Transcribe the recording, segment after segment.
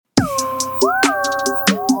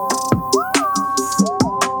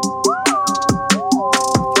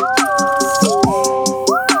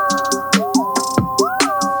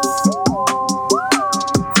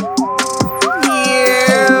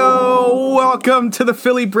welcome to the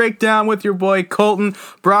Philly Breakdown with your boy Colton,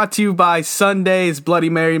 brought to you by Sunday's Bloody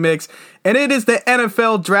Mary Mix. And it is the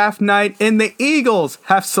NFL draft night, and the Eagles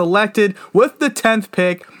have selected, with the 10th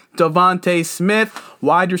pick, DeVonta Smith,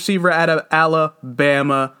 wide receiver out of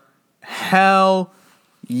Alabama. Hell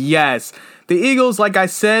yes. The Eagles, like I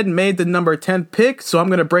said, made the number 10 pick, so I'm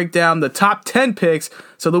going to break down the top 10 picks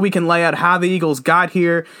so that we can lay out how the Eagles got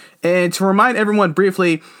here. And to remind everyone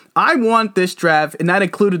briefly, I want this draft, and that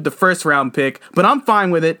included the first round pick, but I'm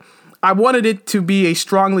fine with it. I wanted it to be a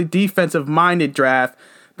strongly defensive-minded draft,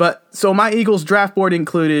 so my Eagles draft board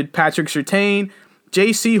included Patrick Surtain,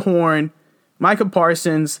 J.C. Horn, Micah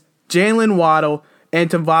Parsons, Jalen Waddle, and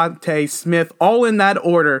DeVonta Smith, all in that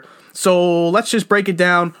order. So let's just break it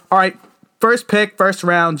down. All right, first pick, first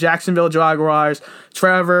round, Jacksonville Jaguars,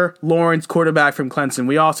 Trevor Lawrence, quarterback from Clemson.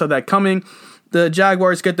 We all saw that coming. The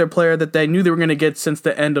Jaguars get their player that they knew they were going to get since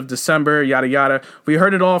the end of December, yada, yada. We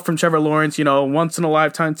heard it all from Trevor Lawrence,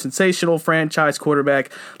 once-in-a-lifetime sensational franchise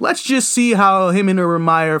quarterback. Let's just see how him and Urban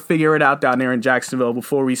Meyer figure it out down there in Jacksonville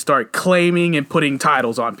before we start claiming and putting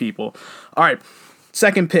titles on people. All right,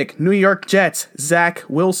 second pick, New York Jets, Zach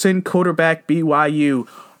Wilson, quarterback, BYU.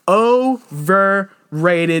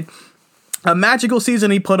 Overrated. A magical season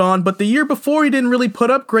he put on, but the year before he didn't really put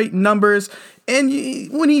up great numbers. And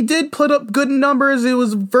when he did put up good numbers, it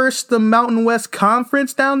was versus the Mountain West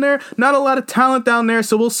Conference down there. Not a lot of talent down there,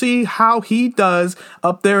 so we'll see how he does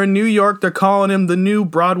up there in New York. They're calling him the new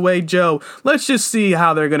Broadway Joe. Let's just see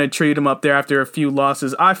how they're going to treat him up there after a few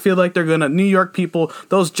losses. I feel like they're going to, New York people,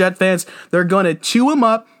 those Jet fans, they're going to chew him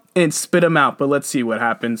up and spit him out. But let's see what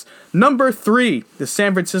happens. Number 3, the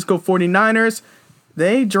San Francisco 49ers.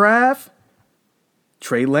 They draft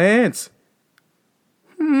Trey Lance.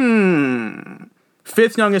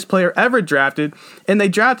 Fifth youngest player ever drafted, and they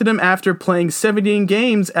drafted him after playing 17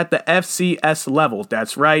 games at the FCS level.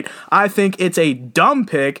 That's right. I think it's a dumb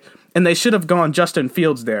pick, and they should have gone Justin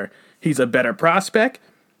Fields there. He's a better prospect,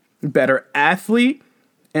 better athlete,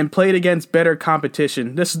 and played against better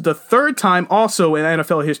competition. This is the third time also in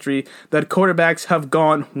NFL history that quarterbacks have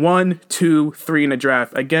gone 1, 2, 3 in a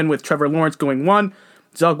draft. Again, with Trevor Lawrence going 1,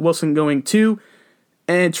 Zach Wilson going 2,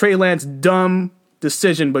 and Trey Lance, dumb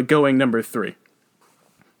decision, but going number 3.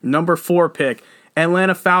 Number 4 pick,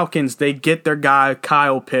 Atlanta Falcons. They get their guy,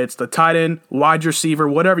 Kyle Pitts, the tight end, wide receiver,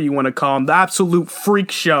 whatever you want to call him, the absolute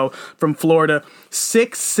freak show from Florida.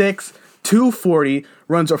 6'6", 240,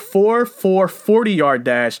 runs a 4.4 40-yard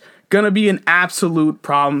dash. Gonna be an absolute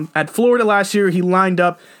problem. At Florida last year, he lined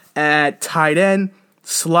up at tight end,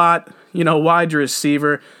 slot, wide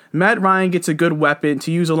receiver. Matt Ryan gets a good weapon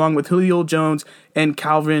to use along with Julio Jones and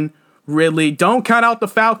Calvin Ridley. Don't count out the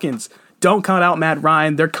Falcons. Don't count out Matt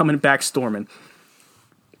Ryan. They're coming back storming.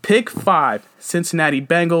 Pick 5, Cincinnati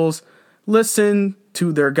Bengals. Listen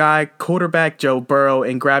to their guy, quarterback Joe Burrow,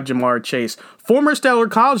 and grab Jamar Chase. Former stellar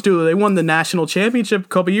college duo. They won the national championship a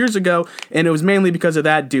couple years ago, and it was mainly because of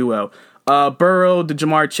that duo. Burrow to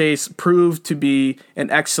Jamar Chase proved to be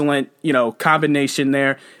an excellent, combination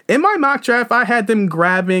there. In my mock draft, I had them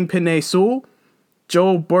grabbing Penei Sewell.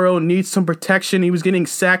 Joe Burrow needs some protection. He was getting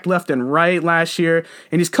sacked left and right last year,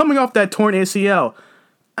 and he's coming off that torn ACL.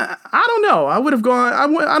 I don't know. I would have gone.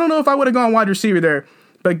 I don't know if I would have gone wide receiver there,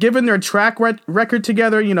 but given their track record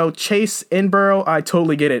together, Chase and Burrow, I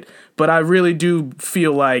totally get it. But I really do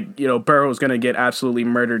feel like Burrow is going to get absolutely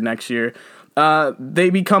murdered next year. They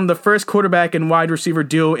become the first quarterback and wide receiver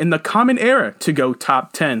duo in the common era to go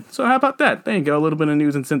top 10. So how about that? There you go. A little bit of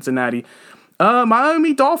news in Cincinnati.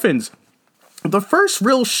 Miami Dolphins. The first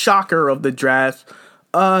real shocker of the draft,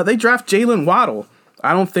 they draft Jalen Waddle.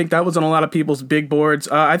 I don't think that was on a lot of people's big boards.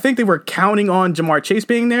 I think they were counting on Jamar Chase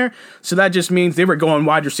being there, so that just means they were going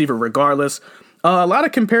wide receiver regardless. A lot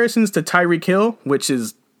of comparisons to Tyreek Hill, which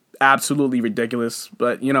is absolutely ridiculous,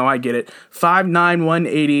 but, I get it. 5'9",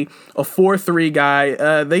 180, a 4'3"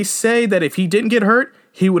 guy. They say that if he didn't get hurt,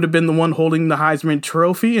 he would have been the one holding the Heisman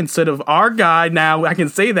Trophy instead of our guy. Now, I can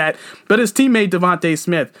say that, but his teammate DeVonta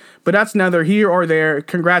Smith. But that's neither here or there.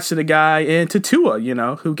 Congrats to the guy and to Tua,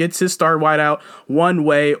 who gets his star wideout one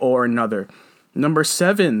way or another. Number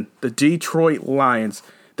 7, the Detroit Lions.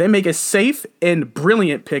 They make a safe and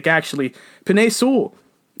brilliant pick, actually. Penei Sewell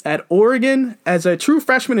at Oregon as a true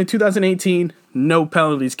freshman in 2018, no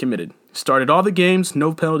penalties committed. Started all the games,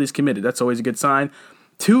 no penalties committed. That's always a good sign.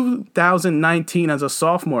 2019 as a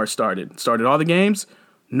sophomore started all the games,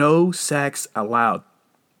 no sacks allowed.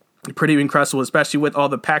 Pretty incredible, especially with all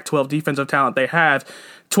the Pac-12 defensive talent they have.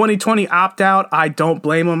 2020 opt-out, I don't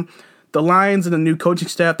blame them. The Lions and the new coaching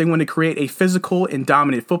staff, they want to create a physical and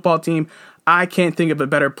dominant football team. I can't think of a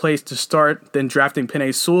better place to start than drafting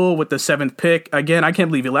Penei Sewell with the 7th pick. Again, I can't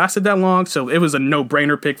believe he lasted that long, so it was a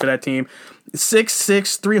no-brainer pick for that team.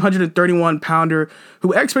 6'6", 331-pounder,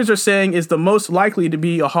 who experts are saying is the most likely to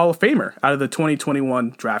be a Hall of Famer out of the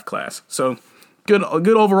 2021 draft class. So good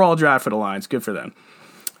overall draft for the Lions. Good for them.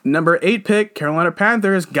 Number 8 pick, Carolina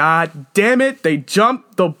Panthers. God damn it. They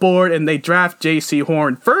jump the board and they draft J.C.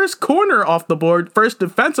 Horn. First corner off the board. First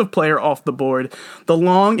defensive player off the board. The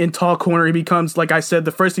long and tall corner. He becomes, like I said,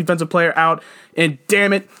 the first defensive player out. And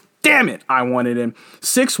damn it, I wanted him.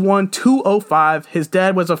 6'1", 205. His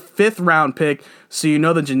dad was a 5th round pick. So you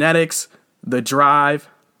know the genetics, the drive,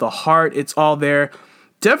 the heart. It's all there.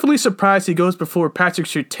 Definitely surprised he goes before Patrick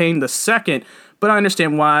Surtain II. But I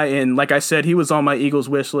understand why, and like I said, he was on my Eagles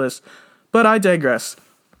wish list. But I digress.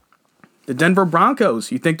 The Denver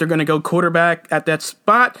Broncos, you think they're going to go quarterback at that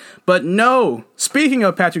spot? But no. Speaking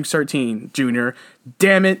of Patrick Surtain Jr.,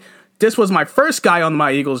 damn it, this was my first guy on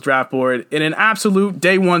my Eagles draft board. In an absolute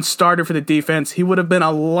day one starter for the defense, he would have been a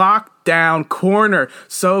lockdown corner.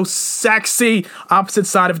 So sexy. Opposite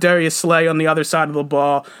side of Darius Slay on the other side of the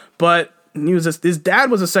ball. But his dad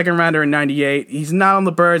was a 2nd rounder in 98. He's not on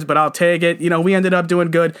the Birds, but I'll take it. We ended up doing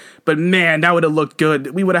good, but man, that would have looked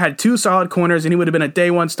good. We would have had 2 solid corners, and he would have been a day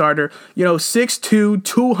one starter. 6'2",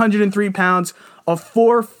 203 pounds, a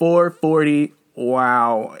 4.4 40.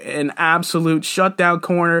 Wow, an absolute shutdown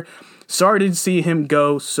corner. Sorry to see him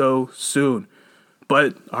go so soon.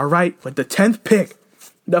 But all right, with the 10th pick,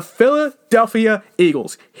 the Philadelphia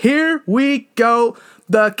Eagles. Here we go.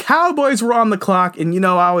 The Cowboys were on the clock, and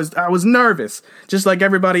I was nervous, just like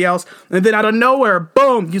everybody else. And then out of nowhere,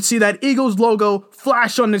 boom, you see that Eagles logo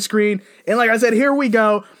flash on the screen. And like I said, here we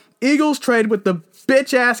go. Eagles trade with the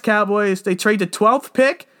bitch-ass Cowboys. They trade the 12th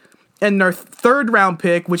pick and their 3rd round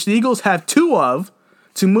pick, which the Eagles have 2 of,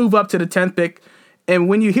 to move up to the 10th pick. And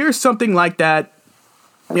when you hear something like that,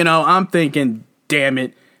 I'm thinking, damn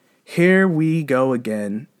it, here we go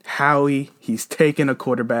again. Howie, he's taken a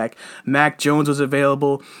quarterback. Mac Jones was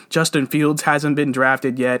available. Justin Fields hasn't been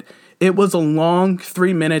drafted yet. It was a long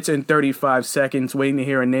 3 minutes and 35 seconds waiting to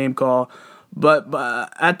hear a name call. But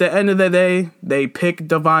at the end of the day, they picked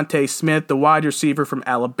DeVonta Smith, the wide receiver from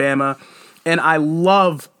Alabama. And I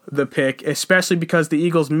love the pick, especially because the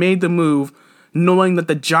Eagles made the move knowing that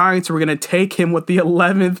the Giants were going to take him with the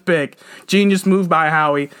 11th pick. Genius move by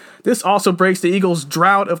Howie. This also breaks the Eagles'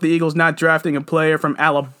 drought of the Eagles not drafting a player from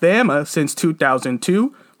Alabama since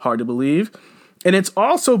 2002. Hard to believe. And it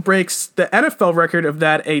also breaks the NFL record of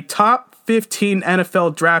that a top 15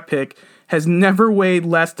 NFL draft pick has never weighed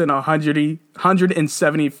less than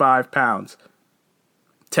 175 pounds.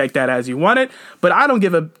 Take that as you want it, but I don't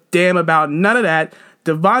give a damn about none of that.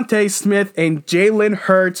 DeVonta Smith and Jalen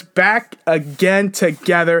Hurts back again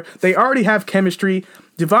together. They already have chemistry.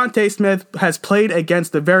 DeVonta Smith has played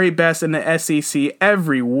against the very best in the SEC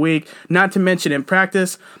every week, not to mention in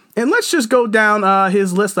practice. And let's just go down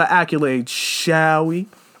his list of accolades, shall we?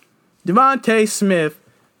 DeVonta Smith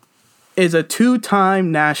is a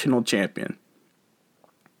 2-time national champion,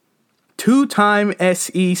 2-time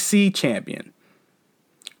SEC champion,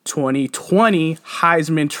 2020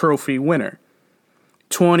 Heisman Trophy winner,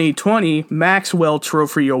 2020 Maxwell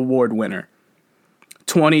Trophy Award winner,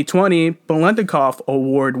 2020 Biletnikoff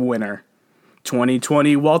Award winner,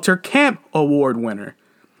 2020 Walter Camp Award winner,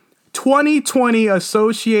 2020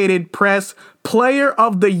 Associated Press Player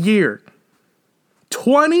of the Year,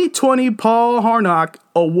 2020 Paul Harnock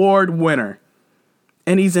Award winner,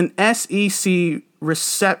 and he's an SEC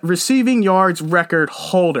receiving yards record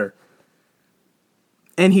holder,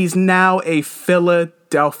 and he's now a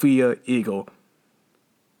Philadelphia Eagle.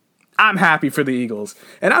 I'm happy for the Eagles.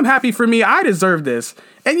 And I'm happy for me. I deserve this.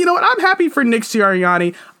 And you know what? I'm happy for Nick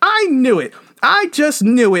Sirianni. I knew it. I just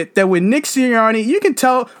knew it that when Nick Sirianni, you can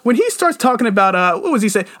tell when he starts talking about, what was he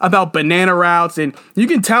saying? About banana routes. And you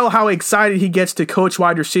can tell how excited he gets to coach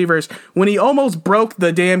wide receivers. When he almost broke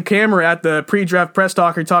the damn camera at the pre-draft press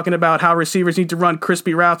talker talking about how receivers need to run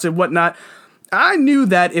crispy routes and whatnot. I knew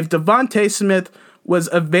that if DeVonta Smith was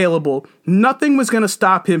available, nothing was going to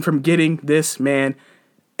stop him from getting this man.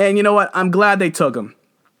 And you know what? I'm glad they took him.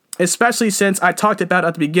 Especially since I talked about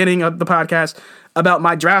at the beginning of the podcast about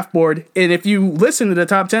my draft board. And if you listen to the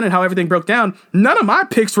top 10 and how everything broke down, none of my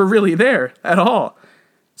picks were really there at all.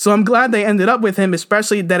 So I'm glad they ended up with him,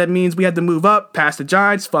 especially that it means we had to move up past the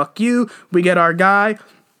Giants. Fuck you. We get our guy.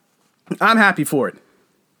 I'm happy for it.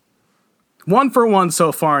 1 for 1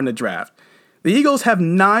 so far in the draft. The Eagles have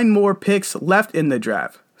 9 more picks left in the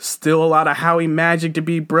draft. Still a lot of Howie magic to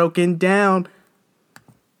be broken down.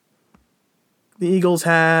 The Eagles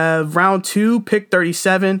have round 2, pick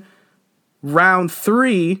 37, round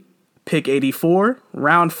 3, pick 84.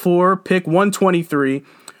 Round 4, pick 123.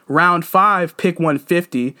 Round 5, pick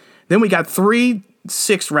 150. Then we got 3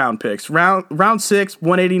 6-round picks. Round 6,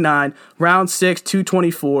 189. Round 6,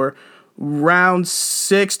 224. Round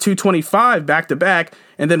 6, 225 back to back.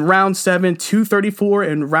 And then round 7, 234.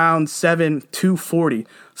 And round 7, 240.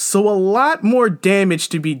 So a lot more damage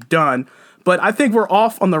to be done. But I think we're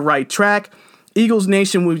off on the right track. Eagles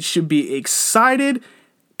Nation, we should be excited.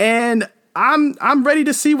 And I'm ready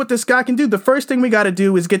to see what this guy can do. The first thing we got to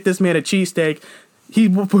do is get this man a cheesesteak. We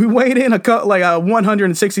weighed in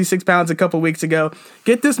 166 pounds a couple weeks ago.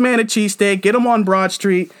 Get this man a cheesesteak. Get him on Broad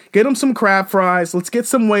Street. Get him some crab fries. Let's get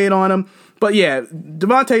some weight on him. But yeah,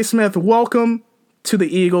 DeVonta Smith, welcome to the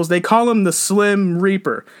Eagles. They call him the Slim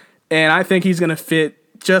Reaper. And I think he's going to fit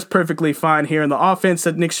just perfectly fine here in the offense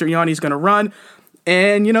that Nick Sirianni's going to run.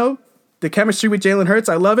 And, you know, the chemistry with Jalen Hurts,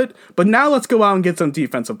 I love it. But now let's go out and get some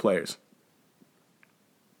defensive players.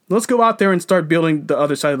 Let's go out there and start building the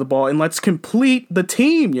other side of the ball, and let's complete the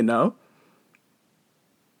team, you know.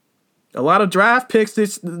 A lot of draft picks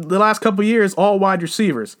the last couple years, all wide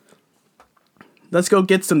receivers. Let's go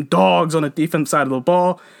get some dogs on the defense side of the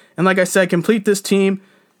ball. And like I said, complete this team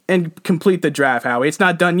and complete the draft, Howie. It's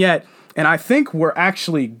not done yet. And I think we're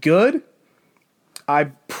actually good.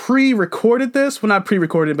 I pre-recorded this. Well, not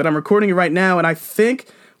pre-recorded, but I'm recording it right now. And I think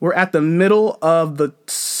we're at the middle of the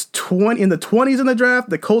 20s in the draft.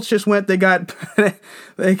 The Colts just went. They got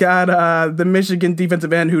the Michigan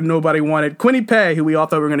defensive end who nobody wanted, Quinny Pay, who we all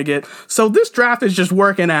thought we were going to get. So this draft is just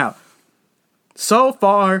working out. So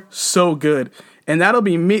far, so good. And that'll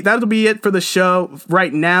be me. That'll be it for the show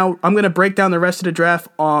right now. I'm going to break down the rest of the draft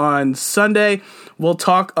on Sunday. We'll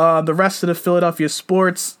talk the rest of the Philadelphia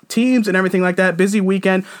sports teams and everything like that. Busy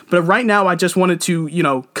weekend. But right now, I just wanted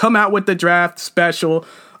to, come out with the draft special.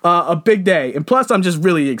 A big day. And plus, I'm just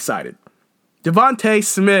really excited. DeVonta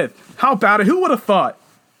Smith. How about it? Who would have thought?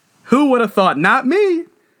 Who would have thought? Not me.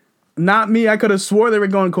 Not me. I could have swore they were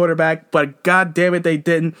going quarterback, but god damn it, they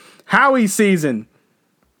didn't. Howie season.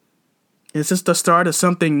 Is this the start of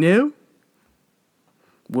something new?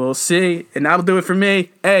 We'll see. And that'll do it for me.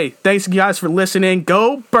 Hey, thanks guys for listening.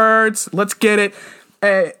 Go Birds. Let's get it.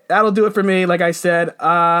 Hey, that'll do it for me. Like I said,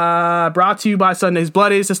 brought to you by Sunday's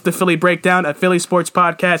Bloodies. This is the Philly Breakdown, a Philly sports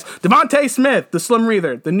podcast. DeVonta Smith, the Slim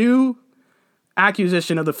Reader, the new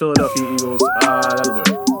acquisition of the Philadelphia Eagles. That'll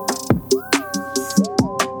do it.